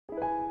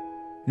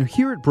You know,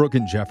 here at Brooke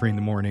and Jeffrey in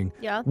the morning,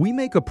 Yeah. we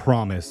make a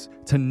promise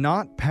to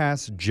not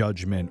pass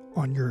judgment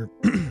on your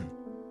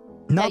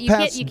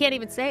You can't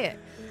even say it.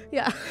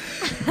 Yeah.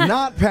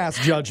 not pass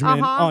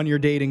judgment Uh-huh. on your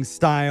dating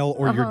style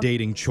or your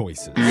dating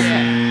choices.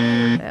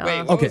 Yeah. Wait,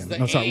 what Okay, was the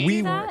I'm sorry.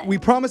 A? We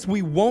promise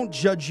we won't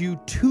judge you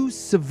too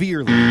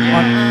severely.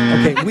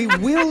 Okay, we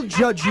will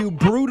judge you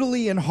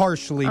brutally and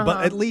harshly,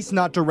 but at least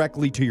not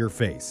directly to your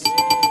face.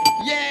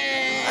 Yay!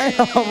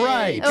 All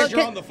right. Because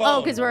you're on the phone.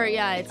 Oh, because we're,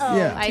 yeah.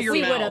 Yeah. To your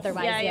We mouth. would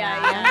otherwise.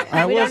 Yeah.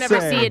 I We will don't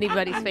ever say- see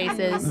anybody's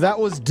faces. That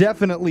was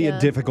definitely Yeah. a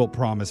difficult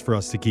promise for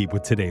us to keep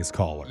with today's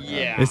caller.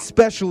 Yeah.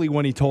 Especially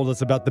when he told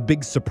us about the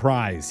big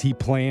surprise he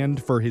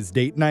planned for his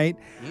date night.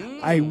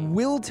 I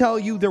will tell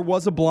you there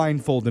was a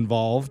blindfold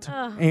involved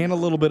and a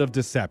little bit of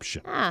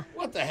deception.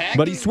 What the heck?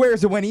 But he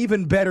swears it went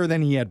even better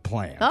than he had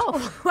planned.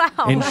 Oh,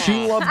 wow. And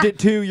she loved it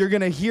too. You're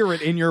going to hear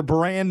it in your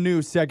brand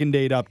new second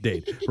date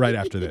update right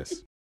after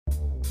this.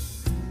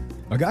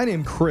 A guy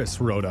named Chris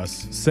wrote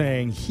us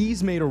saying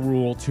he's made a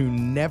rule to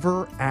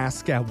never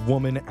ask a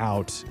woman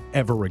out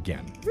ever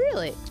again.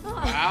 Really?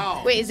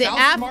 Wow. Wait, is it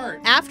Sounds smart.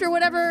 after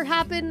whatever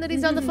happened that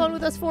he's on the phone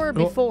with us for or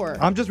before?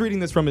 I'm just reading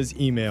this from his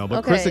email,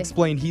 but Chris Okay.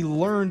 explained he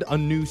learned a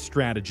new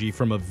strategy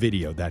from a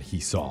video that he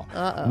saw.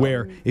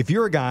 Where if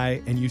you're a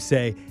guy and you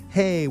say,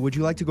 hey, would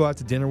you like to go out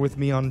to dinner with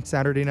me on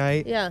Saturday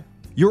night? Yeah.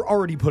 You're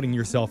already putting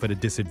yourself at a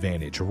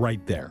disadvantage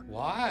right there.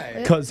 Why?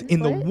 Because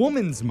in the What?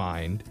 woman's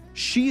mind,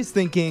 she is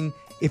thinking,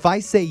 if I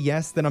say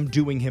yes, then I'm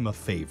doing him a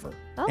favor.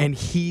 Oh. And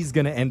he's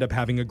going to end up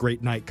having a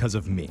great night because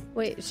of me.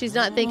 Wait, she's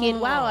not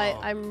thinking, wow,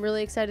 I'm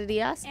really excited he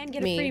asked And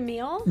get me. a free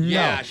meal?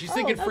 Yeah, No. she's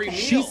thinking free meal.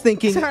 She's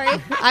thinking, Sorry,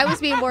 I was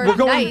being more we're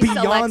going nice,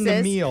 beyond the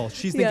Alexis. meal.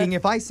 She's Yeah. thinking,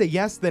 if I say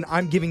yes, then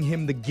I'm giving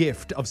him the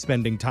gift of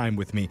spending time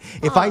with me.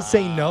 If I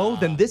say no,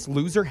 then this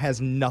loser has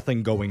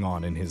nothing going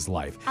on in his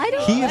life.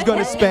 He is going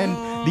to spend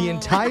the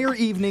entire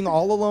evening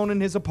all alone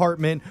in his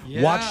apartment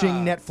Yeah.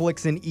 watching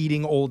Netflix and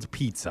eating old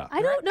pizza.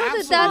 I don't know that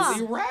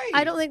Absolutely that's right.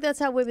 I don't think that's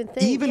how women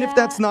think. Even if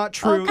that's not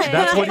true, Okay.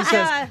 that's what he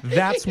says. Yeah.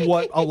 That's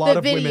what a lot The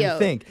of women video.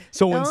 think.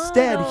 So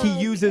instead, he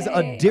uses a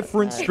okay.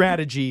 different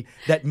strategy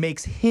that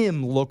makes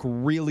him look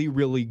really,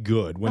 really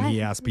good when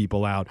he asks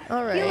people out.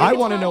 All right. I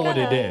want to know what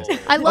it is.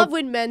 I love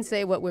when men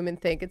say what women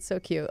think. It's so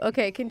cute.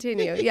 Okay,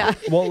 continue. Yeah.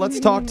 Well, let's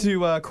talk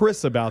to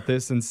Chris about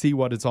this and see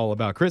what it's all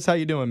about. Chris, how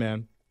you doing,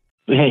 man?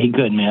 Hey,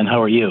 good, man.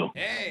 How are you?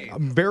 Hey.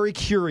 I'm very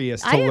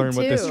curious to I am learn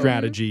what this too.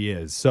 strategy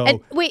is. So, And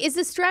wait, is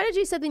this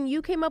strategy something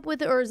you came up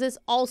with, or is this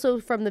also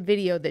from the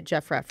video that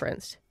Jeff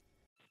referenced?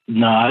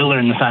 No, I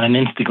learned this on an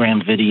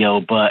Instagram video,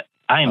 but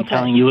I am Okay.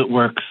 telling you it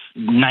works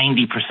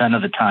 90%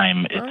 of the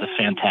time. It's a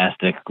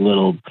fantastic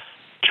little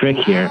trick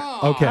here.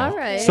 okay. All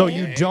right. So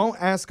you don't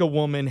ask a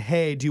woman,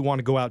 hey, do you want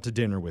to go out to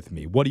dinner with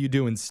me? What do you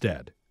do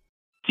instead?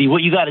 See,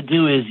 what you got to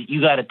do is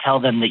you got to tell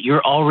them that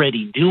you're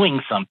already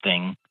doing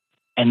something,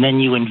 and then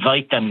you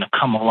invite them to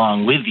come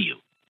along with you.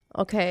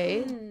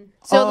 Okay.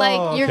 So,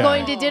 like, you're okay.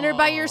 going to dinner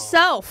by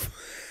yourself.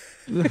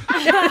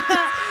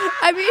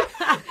 I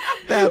mean,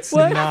 That's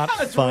not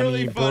That's funny,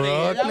 really funny.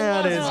 Brooke. That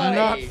That was is funny.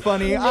 not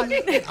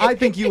funny. I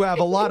think you have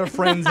a lot of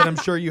friends, and I'm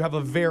sure you have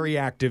a very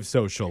active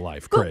social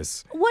life,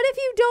 Chris. what if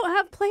you don't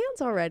have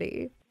plans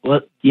already?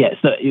 Well, yeah,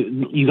 so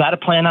you got to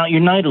plan out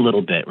your night a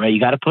little bit, right? You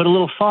got to put a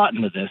little thought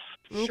into this.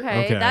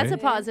 Okay, Okay. that's a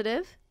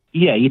positive.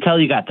 Yeah, you tell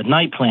you got the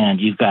night planned.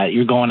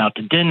 You're going out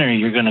to dinner.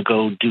 You're going to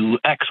go do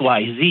X,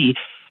 Y, Z.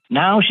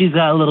 Now she's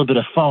got a little bit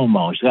of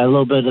FOMO. She's got a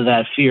little bit of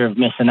that fear of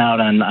missing out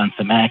on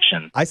some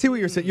action. I see what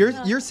you're saying.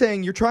 You're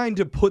saying you're trying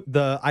to put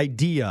the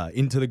idea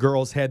into the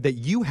girl's head that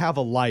you have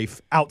a life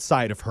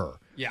outside of her.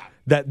 Yeah.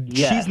 That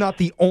Yes. she's not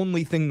the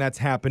only thing that's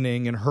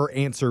happening, and her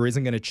answer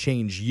isn't going to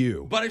change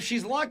you. But if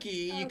she's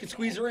lucky, you could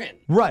squeeze her in.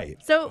 Right.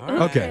 So,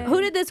 Okay.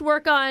 who did this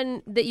work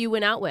on that you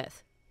went out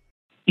with?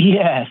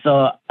 Yeah,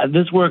 so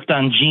this worked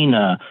on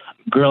Gina,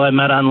 girl I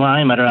met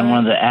online. Met her on one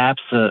of the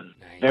apps.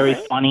 Very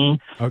funny.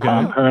 Okay.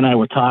 Her and I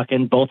were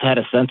talking. Both had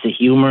a sense of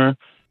humor.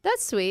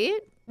 That's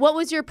sweet. What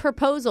was your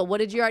proposal? What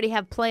did you already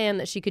have planned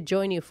that she could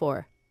join you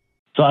for?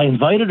 So I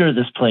invited her to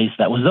this place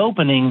that was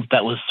opening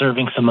that was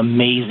serving some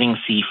amazing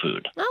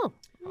seafood. Oh,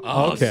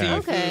 Oh, Okay.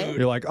 seafood. Okay.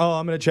 You're like, oh,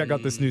 I'm going to check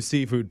out this new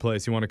seafood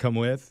place. You want to come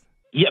with?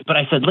 Yeah, but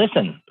I said,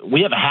 listen,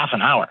 we have a half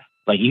an hour.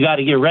 Like, you got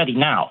to get ready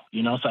now,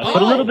 you know? So I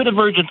put a little bit of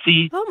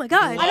urgency. oh my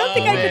God. I don't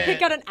think I could it.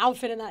 pick out an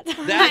outfit in that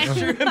time. That's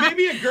true.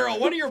 Maybe a girl,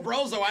 one of your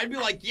bros, though, I'd be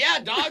like, yeah,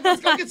 dog, let's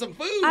go get some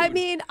food. I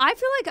mean, I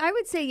feel like I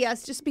would say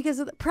yes just because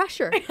of the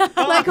pressure.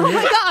 Like, oh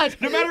my God.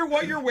 no matter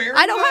what you're wearing,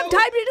 I don't have though,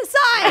 time to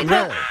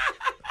decide.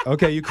 Right.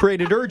 Okay, you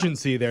created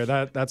urgency there.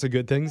 That's a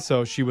good thing.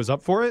 So she was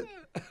up for it?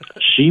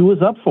 She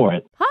was up for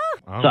it.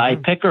 All So I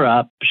right. pick her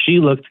up. She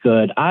looked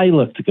good. I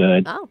looked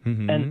good. Oh,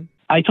 Mhm. And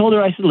I told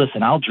her, I said,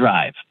 listen, I'll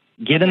drive.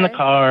 Get in the Okay.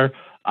 car.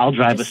 I'll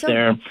drive Just us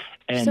there.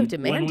 And so when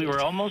demanding. we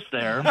were almost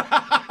there,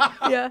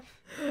 yeah.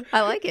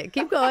 I like it.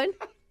 Keep going.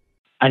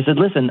 I said,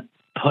 listen,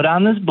 put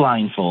on this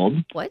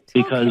blindfold What?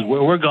 because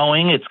where we're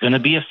going, it's going to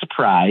be a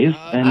surprise,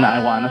 and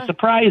I want to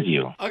surprise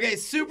you. Okay,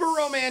 super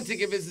romantic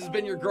if this has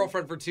been your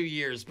girlfriend for 2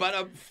 years, but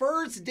a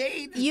first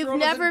date. This girl You've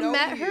never doesn't know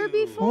met her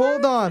you. before?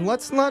 Hold on.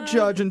 Let's not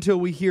judge until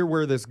we hear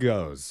where this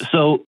goes.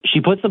 So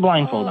she puts the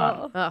blindfold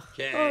on. Ugh.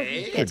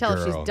 Okay. Can't tell if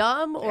girl. she's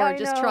dumb or I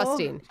just know.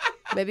 trusting.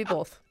 Maybe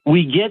both.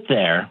 We get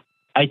there.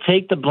 I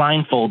take the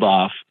blindfold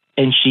off,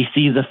 and she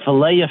sees a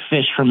fillet of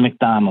fish from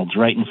McDonald's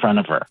right in front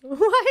of her. What?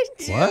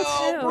 What?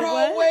 Yo, bro,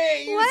 What?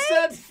 wait. You What?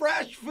 said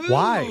fresh food.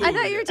 Why? I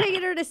thought you were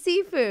taking her to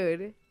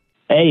seafood.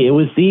 Hey, it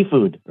was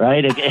seafood,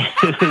 right?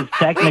 It was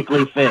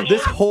technically fish.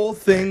 This whole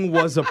thing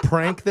was a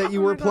prank that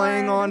you were my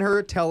playing God. on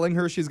her, telling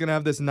her she's going to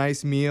have this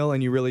nice meal,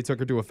 and you really took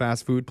her to a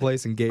fast food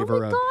place and gave Oh her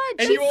my a... God.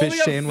 And she- you only Fish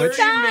have sandwich? 30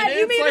 Dad, you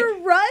minutes? made Like, her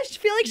rush.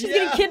 Feel like she's Yeah.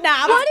 getting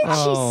kidnapped. What did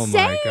Oh she my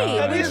say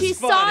God. when That she is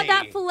saw funny.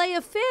 that fillet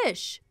of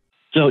fish?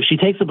 So she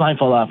takes the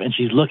blindfold off, and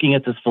she's looking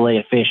at this fillet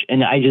of fish,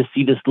 and I just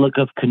see this look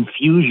of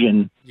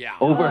confusion yeah.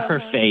 over her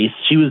face.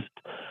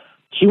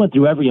 She went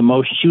through every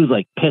emotion. She was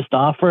like pissed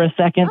off for a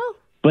second, Oh.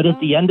 but at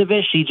the end of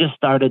it, she just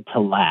started to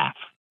laugh.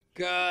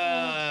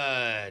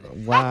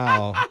 Good.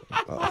 Wow.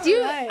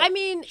 Dude, right. I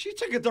mean, She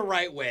took it the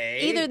right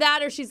way. either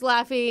that or she's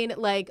laughing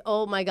like,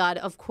 oh my God,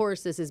 of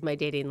course this is my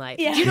dating life.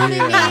 Yeah. Do you know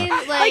what I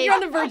mean? Like you're on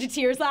the verge of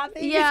tears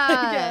laughing.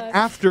 Yeah.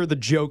 After the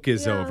joke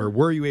is over,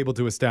 were you able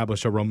to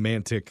establish a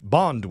romantic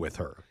bond with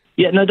her?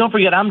 Yeah, no, don't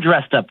forget, I'm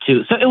dressed up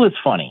too, so it was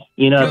funny.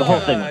 You know, the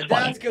whole thing was Good.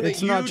 funny. That's good that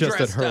It's not you just at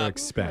dressed her up.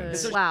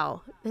 expense.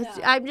 Wow.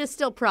 I'm just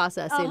still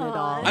processing it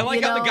all. I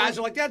like you how know? the guys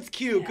are like, that's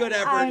cute, good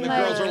effort. And the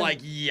girls are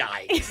like,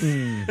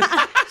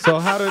 yikes. So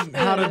how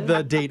did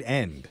the date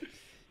end?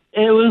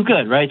 It was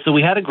good, right? So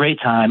we had a great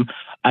time.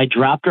 I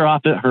dropped her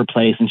off at her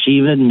place, and she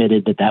even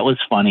admitted that was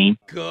funny.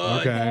 Good.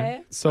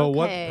 Okay. So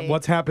Okay.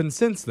 what's happened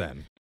since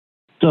then?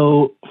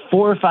 So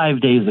 4 or 5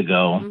 days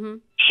ago,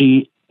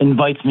 she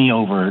invites me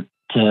over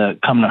to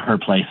come to her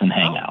place and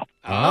hang out.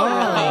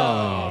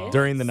 Oh.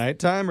 During the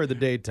nighttime or the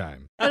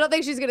daytime? I don't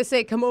think she's going to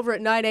say, come over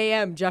at 9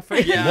 a.m.,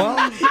 Jeffrey. Yeah.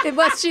 Well,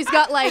 Unless she's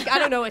got, like, I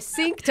don't know, a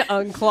sink to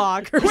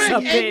unclog or Quick,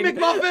 something. egg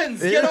McMuffins,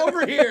 get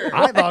over here.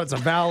 I thought it's a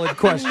valid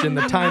question.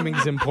 The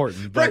timing's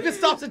important. But Breakfast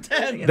stops at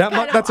 10.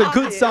 that's a good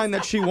obvious. sign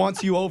that she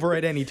wants you over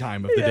at any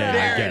time of the day, I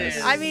There it guess.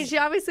 is. I mean, she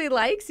obviously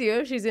likes you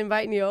if she's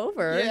inviting you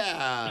over.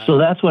 Yeah. So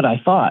that's what I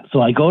thought.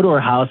 So I go to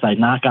her house, I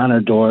knock on her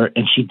door,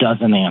 and she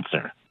doesn't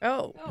answer.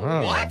 Oh.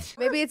 Oh. What?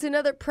 Maybe it's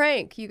another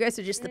prank. You guys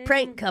are just the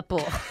prank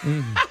couple.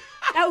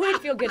 That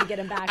would feel good to get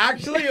him back.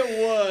 Actually, it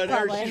would.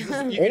 Or Probably. she's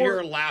just, you can hear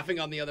her laughing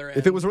on the other end.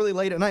 If it was really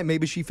late at night,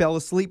 maybe she fell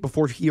asleep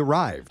before he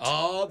arrived.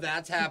 Oh,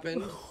 that's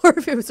happened. Or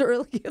if it was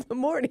early in the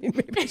morning,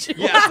 maybe she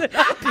Yeah. wasn't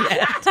up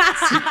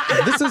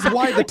yet. This is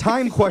why the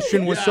time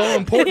question was so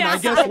important. Yeah. I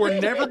guess we're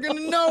never going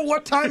to know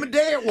what time of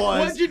day it was.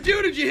 What'd you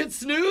do? Did you hit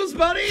snooze,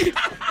 buddy?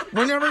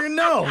 We're never going to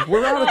know.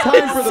 We're out of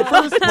time for the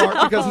first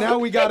part because now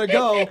we got to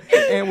go,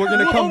 and we're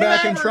going to come We'll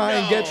back and never try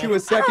and get know. you a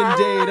second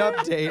date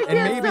update and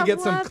maybe stop get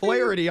some laughing.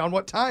 clarity on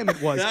what time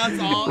it was That's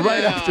all.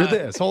 right yeah. after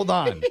this. Hold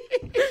on.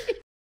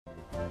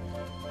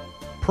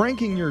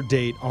 Pranking your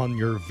date on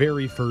your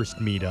very first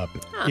meetup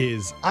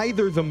is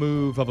either the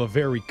move of a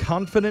very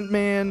confident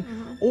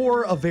man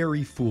or a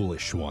very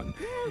foolish one.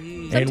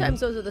 Sometimes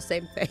those are the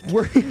same thing.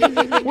 We're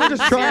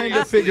just trying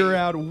to figure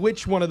out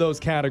which one of those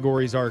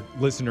categories our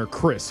listener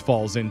Chris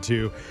falls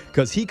into,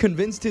 because he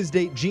convinced his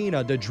date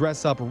Gina to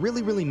dress up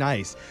really, really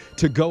nice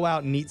to go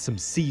out and eat some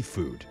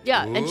seafood.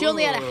 Yeah, and she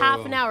only had a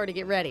half an hour to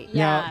get ready.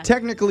 Now, Yeah.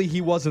 technically,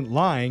 he wasn't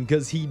lying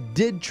because he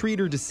did treat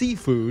her to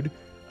seafood,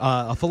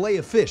 a filet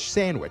of fish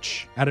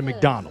sandwich at a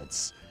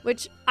McDonald's.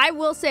 Which I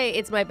will say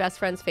it's my best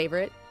friend's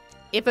favorite.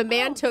 If a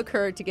man took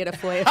her to get a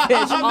fillet of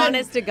fish,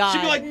 honest to God. She'd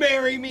be like,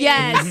 marry me.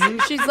 yes.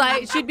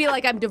 She'd be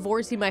like, I'm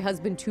divorcing my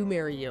husband to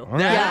marry you. All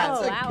right. Yeah,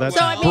 Oh, it's wow. That's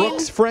So, I mean-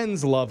 Brooke's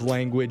friend's love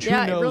language.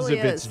 Yeah, Who it knows really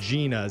if it's is.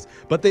 Gina's?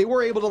 But they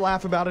were able to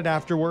laugh about it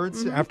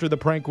afterwards, after the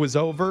prank was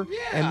over.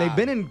 And they've Yeah.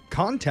 been in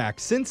contact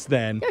since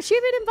then. Yeah, she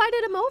even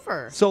invited him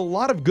over. So a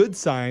lot of good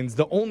signs.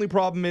 The only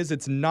problem is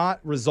it's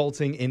not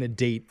resulting in a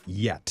date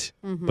yet.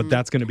 But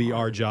that's going to be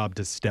our job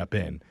to step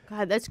in.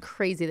 God, that's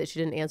crazy that she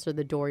didn't answer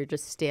the door. You're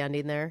just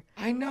standing there.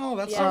 I know.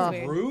 That's Yeah, so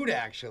it's weird. rude,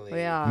 actually.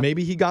 Yeah.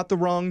 Maybe he got the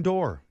wrong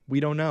door.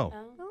 We don't know.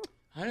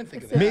 I didn't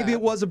think of that. Maybe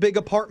it was a big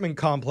apartment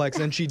complex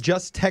and she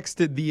just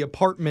texted the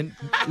apartment,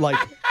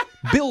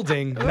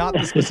 building, not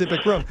the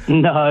specific room.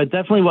 No, it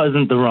definitely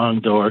wasn't the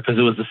wrong door because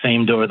it was the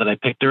same door that I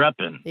picked her up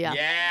in. Yeah.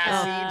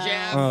 Yeah, see,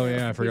 Jeff? Oh,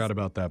 yeah, I forgot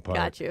about that part.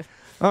 Got you.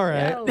 All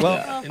right. Yeah.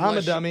 Well, I'm a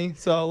Unless- dummy,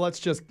 so let's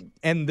just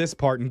end this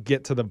part and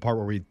get to the part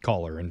where we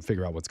call her and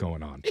figure out what's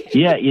going on.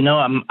 Yeah,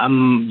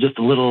 I'm just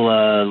a little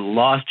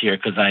lost here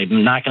because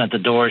I'm knocking at the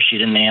door. She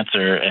didn't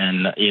answer,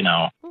 and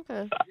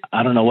Okay.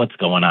 I don't know what's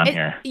going on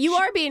here. You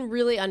are being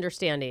really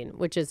understanding,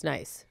 which is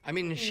nice. I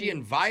mean, she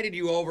invited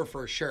you over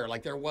for sure.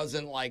 Like, there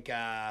wasn't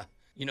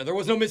there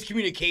was no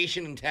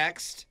miscommunication in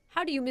text.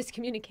 How do you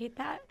miscommunicate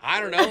that? I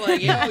don't know,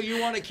 like, you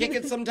want to kick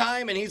it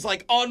sometime? And he's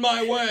like, on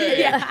my way.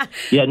 Yeah.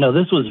 Yeah, no,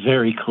 this was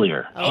very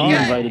clear. She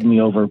Okay. invited me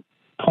over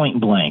point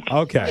blank.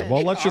 Okay,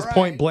 well, let's just All right.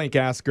 point blank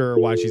ask her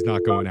why she's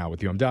not going out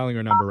with you. I'm dialing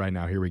her number right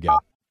now. Here we go.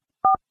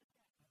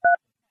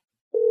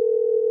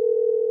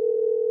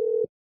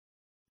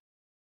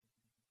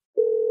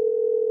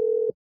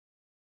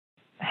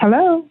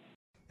 Hello.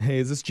 Hey,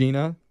 is this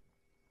Gina?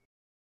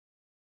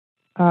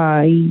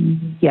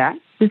 Yes,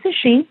 this is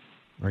she.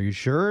 Are you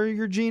sure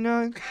you're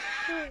Gina?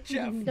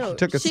 Jeff. No,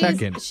 Took a she's-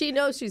 second. She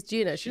knows she's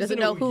Gina. She doesn't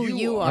doesn't know know who who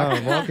you you are.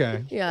 Oh, well,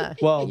 okay. Yeah.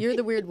 Well- you're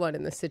the weird one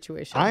in this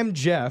situation. I'm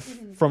Jeff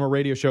from a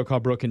radio show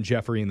called Brooke and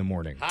Jeffrey in the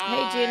Morning.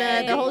 Hey,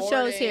 Gina. The whole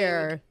show's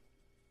here.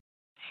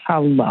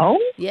 Hello.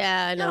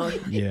 Yeah, I know.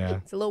 Yeah.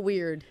 It's a little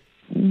weird.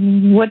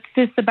 What's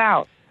this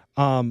about?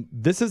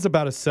 This is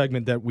about a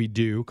segment that we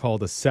do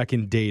called a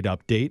second date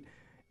update.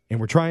 And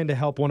we're trying to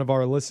help one of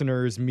our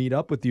listeners meet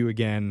up with you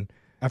again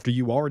after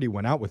you already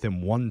went out with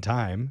him one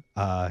time.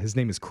 His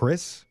name is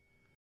Chris.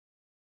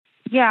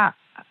 Yeah,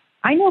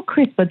 I know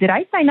Chris, but did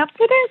I sign up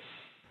for this?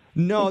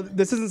 No,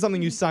 this isn't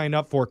something you sign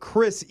up for.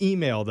 Chris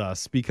emailed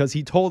us because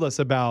he told us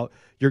about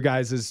your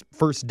guys'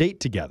 first date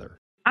together.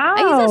 Oh,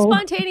 He's a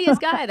spontaneous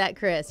guy, that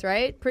Chris,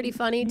 right? Pretty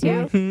funny, too.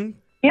 Mm-hmm.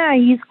 yeah,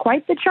 he's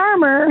quite the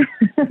charmer.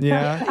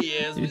 Yeah. He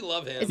is. We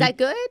love him. Is that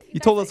good? He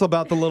told us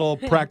about the little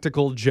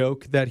practical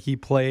joke that he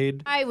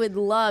played. I would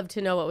love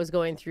to know what was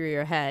going through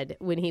your head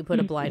when he put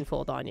a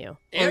blindfold on you.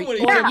 And when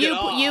he Or took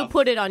it you off.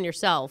 put it on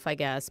yourself, I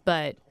guess.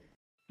 But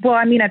Well,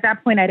 I mean, at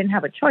that point, I didn't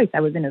have a choice. I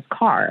was in his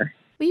car.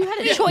 you had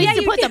a choice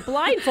to put the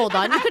blindfold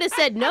on. You could have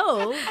said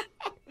no.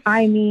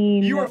 I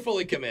mean, You were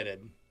fully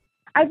committed.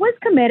 I was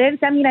committed.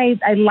 I mean,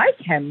 I like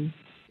him.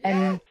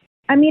 And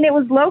I mean, it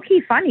was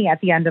low-key funny at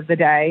the end of the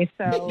day.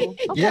 So,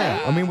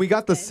 Yeah. I mean, we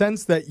got the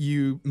sense that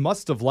you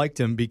must have liked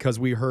him because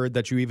we heard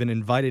that you even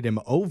invited him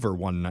over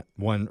one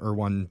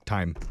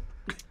time.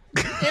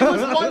 It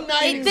was one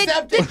night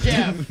accepted,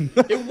 Jeff.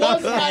 It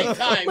was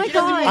nighttime. my He doesn't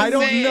God. even I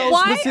don't say know. it.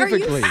 Why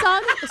Specifically.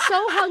 are you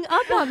so hung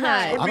up on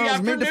that? I don't know, I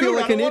was made to afternoon, feel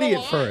like I an don't idiot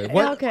know for why. it.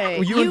 What? Okay,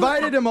 You you-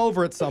 invited him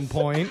over at some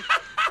point,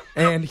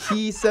 and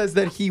he says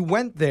that he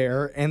went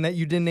there and that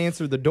you didn't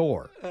answer the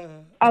door.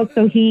 oh,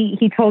 so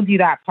he told you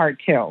that part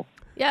too.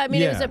 Yeah, I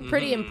mean, it was Yeah. a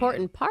pretty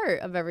important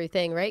part of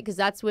everything, right? Because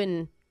that's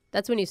when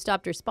you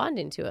stopped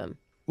responding to him.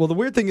 Well, the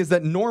weird thing is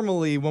that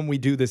normally when we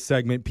do this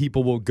segment,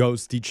 people will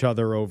ghost each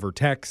other over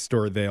text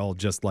or they'll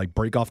just like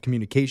break off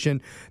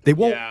communication. They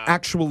won't Yeah.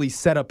 actually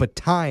set up a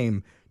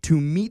time to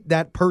meet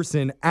that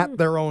person at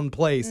their own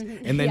place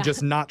and then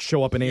just not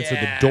show up and answer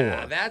the door.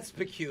 Yeah, that's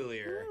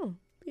peculiar.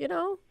 You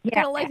know, Yeah.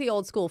 kind of like the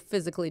old school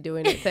physically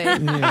doing it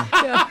thing.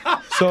 Yeah.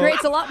 So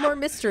Creates a lot more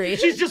mystery.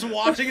 She's just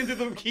watching into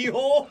the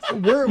keyhole.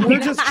 we're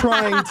just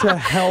trying to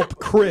help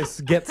Chris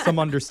get some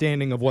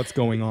understanding of what's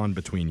going on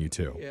between you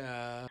two.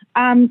 Yeah.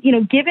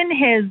 Given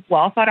his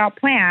well thought out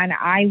plan,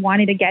 I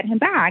wanted to get him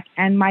back,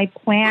 and my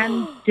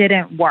plan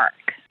didn't work.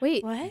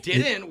 Wait, What?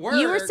 Didn't work.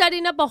 you were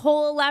setting up a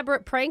whole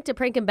elaborate prank to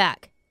prank him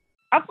back?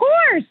 Of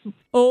course.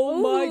 Oh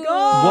my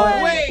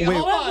God! What, Wait,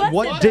 hold on.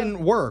 what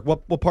didn't work?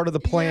 What part of the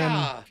plan?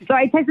 Yeah. So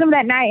I texted him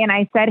that night, and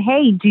I said,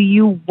 "Hey, do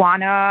you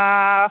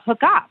wanna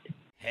hook up?"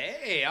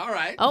 Hey, all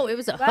right. Oh, it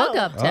was a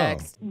hookup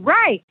text.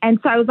 Right. And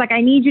so I was like,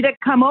 "I need you to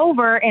come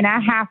over in a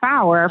half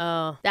hour."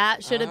 Oh,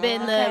 that should have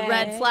been the Okay.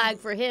 red flag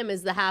for him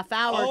is the half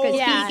hour Oh, because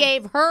yeah. he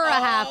gave her a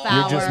half hour.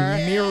 You're just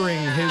mirroring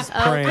his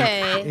prank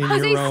Okay. in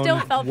Jose your own still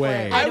fell for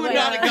way. it. I would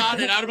not have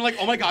gotten it. I would have been like,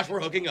 oh my gosh, we're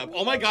hooking up.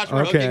 Oh my gosh,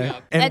 we're hooking Okay.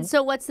 up. And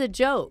so what's the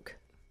joke?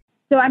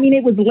 So, I mean,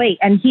 it was late,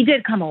 and he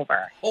did come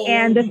over. Oh,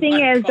 and the thing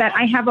my is that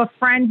I gosh. have a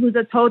friend who's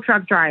a tow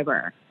truck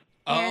driver.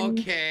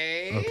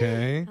 Okay.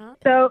 Okay.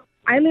 So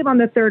I live on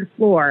the third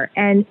floor,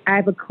 and I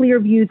have a clear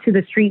view to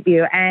the street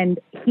view, and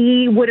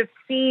he would have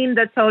seen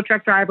the tow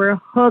truck driver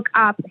hook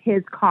up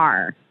his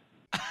car.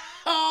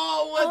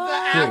 Oh, with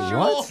the actual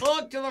what?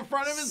 hook to the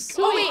front of his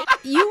So car. wait,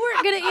 you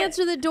weren't going to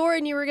answer the door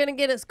and you were going to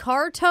get his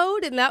car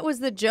towed and that was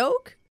the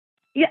joke?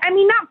 Yeah, I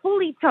mean, not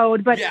fully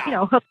towed, but,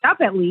 Yeah. hooked up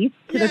at least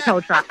to the Yeah. tow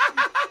truck.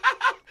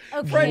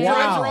 Fred drives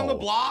Wow. around the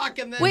block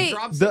and then Wait.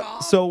 drops it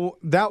off. So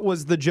that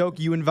was the joke.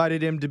 You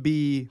invited him to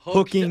be Hooked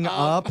hooking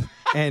up. up,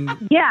 and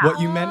Yeah. what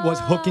you meant was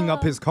hooking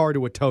up his car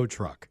to a tow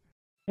truck.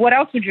 What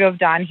else would you have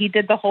done? He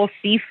did the whole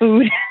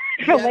seafood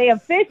fillet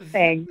of fish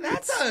thing.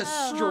 That's a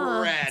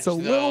stretch. It's a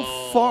little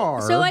though.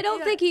 far. So I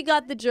don't think he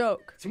got the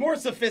joke. It's more Wait,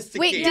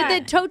 sophisticated. did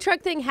the tow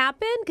truck thing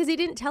happen? Because he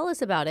didn't tell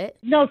us about it.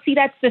 No, see,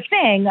 that's the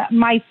thing.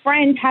 My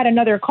friend had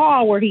another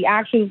call where he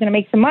actually was going to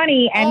make some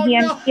money, and Oh,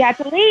 no. he had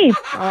to leave.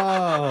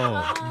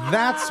 Oh,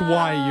 that's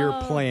why your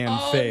plan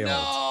Oh, failed.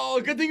 no.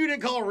 Good thing you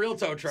didn't call a real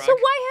tow truck. So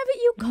why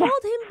haven't you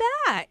called him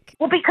back?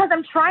 Well, because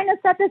I'm trying to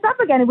set this up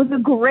again. It was a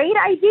great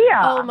idea.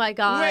 Oh my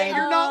God. Wait,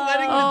 you're not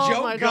letting the Oh,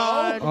 joke my go?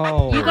 God.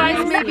 Oh, You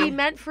guys may be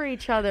meant for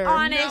each other.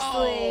 Honestly.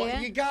 No,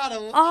 you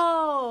gotta.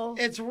 Oh.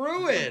 It's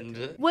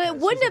ruined. Well, it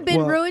wouldn't have been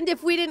Well, ruined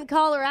if we didn't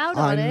call her out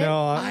I on it.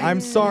 know. I'm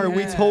sorry.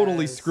 We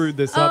totally screwed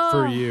this up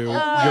for you, your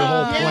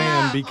whole plan,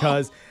 Yeah.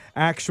 because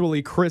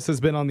actually Chris has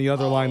been on the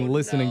other line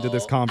listening to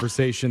this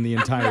conversation the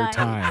entire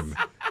time.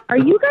 Are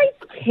you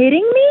guys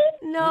kidding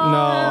me?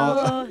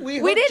 No.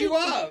 We We hooked didn't- you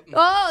up.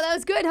 Oh, that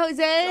was good,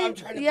 Jose. I'm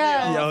trying to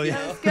yeah. play Oh, off, yeah.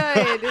 That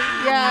was good.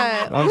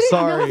 Yeah. I'm we didn't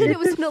sorry. know that it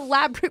was an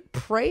elaborate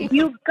prank.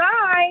 You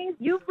guys,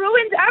 you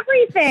ruined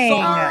everything.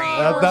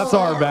 Sorry. That's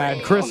our bad.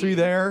 Sorry. Chris, are you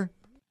there?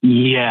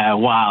 Yeah,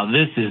 wow,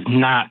 this is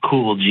not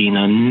cool,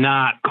 Gina.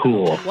 Not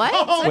cool. What?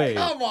 Oh, Wait.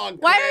 come on,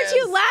 Why aren't Chris.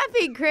 you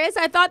laughing, Chris?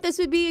 I thought this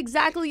would be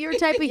exactly your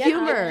type of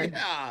humor.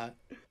 Yeah.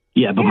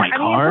 Yeah, but Yeah, my I mean, it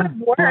car, would've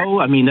worked. bro.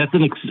 I mean, it's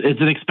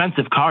an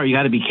expensive car. You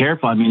got to be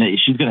careful. I mean,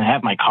 she's gonna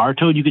have my car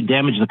towed. You could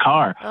damage the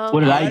car. Oh, What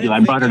did I I do? didn't I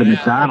brought her to think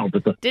of that. McDonald's.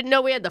 But Didn't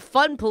know we had the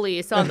fun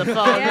police on the phone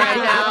right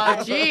now.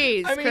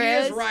 Jeez, I mean, Chris.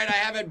 he is right. I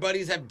have had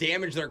buddies have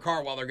damaged their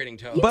car while they're getting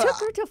towed. You But- took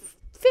her to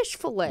fish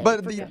fillet.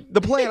 But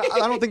the plan, I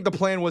don't think the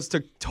plan was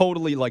to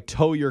totally like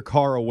tow your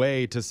car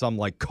away to some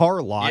like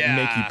car lot and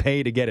make you Yeah.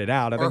 pay to get it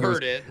out. I Or think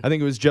hurt it. I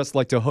think it was just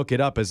like to hook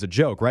it up as a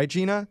joke, right,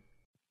 Gina?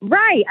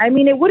 Right. I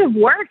mean, it would have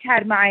worked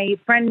had my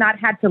friend not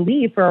had to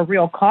leave for a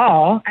real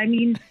call. I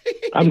mean,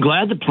 I'm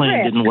glad the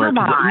plan Chris, didn't work. come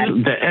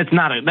on.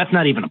 That's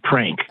not even a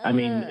prank. I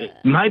mean,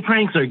 my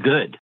pranks are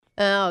good.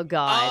 oh,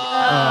 God.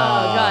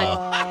 Oh.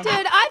 God. Dude,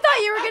 I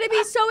thought you were going to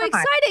be so on.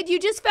 excited. You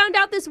just found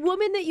out this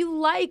woman that you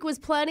like was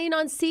planning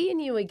on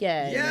seeing you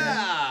again.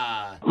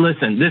 Yeah.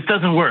 Listen, this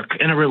doesn't work.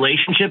 In a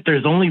relationship,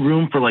 there's only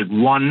room for like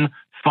one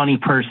funny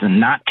person,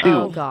 not two.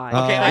 Oh, God.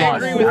 Okay, I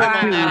agree with him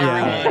on that.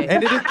 Yeah.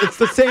 Everyone. And it's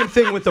the same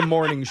thing with the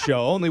morning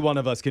show. Only one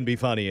of us can be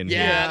funny in Yeah,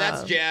 here.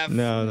 that's Jeff.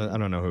 No, I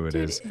don't know who it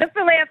is. the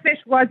fillet of fish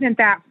wasn't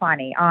that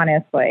funny,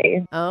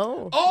 honestly.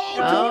 Oh. Oh,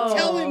 don't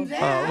tell him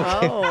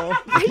that. Oh.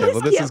 Okay,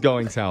 well, this is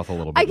going south a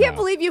little bit. I can't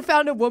now. believe you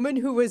found a woman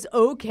who was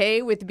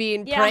okay with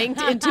being Yeah.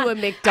 pranked into a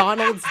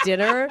McDonald's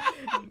dinner,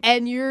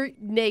 and you're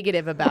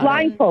negative about it.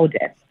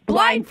 Blindfolded.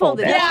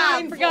 Blindfolded. Yeah,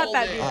 I forgot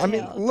that. Blindfolded.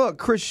 I mean, look,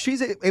 Chris,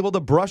 she's able to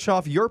brush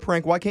off your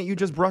prank. Why can't you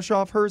just brush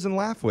off hers and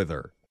laugh with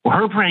her?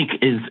 Her prank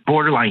is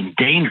borderline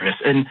dangerous,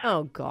 and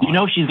Oh, God. you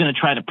know she's going to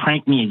try to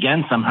prank me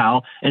again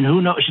somehow. And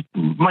who knows? She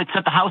might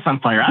set the house on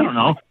fire. I don't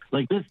know.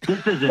 Like this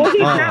isn't. Well,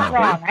 he's not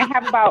wrong. I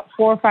have about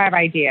 4 or 5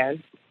 ideas.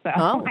 So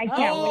Oh. I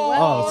can't wait.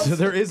 Oh, so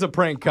there is a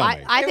prank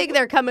coming. I think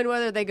they're coming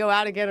whether they go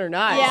out again or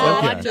not. Yeah. So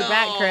Okay. watch your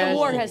back, No. Chris. The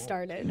war has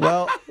started.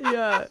 Well,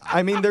 Yeah.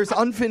 I mean, there's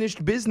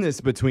unfinished business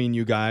between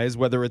you guys,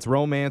 whether it's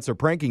romance or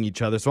pranking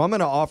each other. So I'm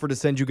going to offer to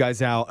send you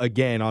guys out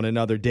again on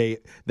another date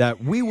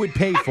that we would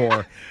pay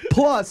for.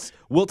 Plus,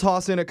 we'll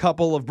toss in a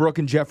couple of Brooke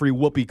and Jeffrey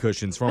whoopee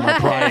cushions from our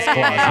prize closet.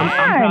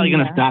 I'm probably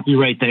going to stop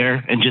you right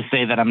there and just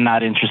say that I'm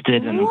not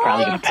interested, and I'm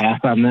probably going to pass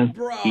on this.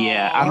 Bro.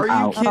 Yeah, I'm Are you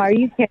out. kidding? Are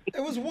you kidding?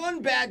 It was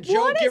one bad joke.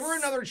 What a Give her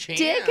another chance.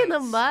 Dick in the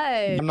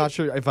mud. I'm not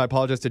sure if I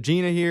apologize to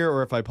Gina here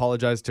or if I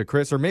apologize to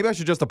Chris, or maybe I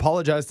should just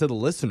apologize to the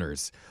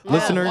listeners.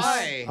 Listeners,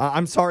 why?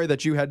 I'm sorry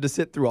that you had to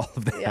sit through all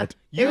of that.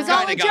 You It was all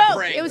kinda a got joke.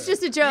 pranked. It was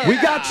just a joke. We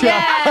got you.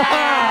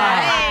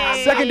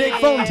 Yeah. Second date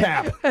phone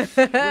tap. We're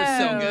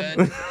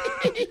so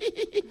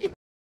good.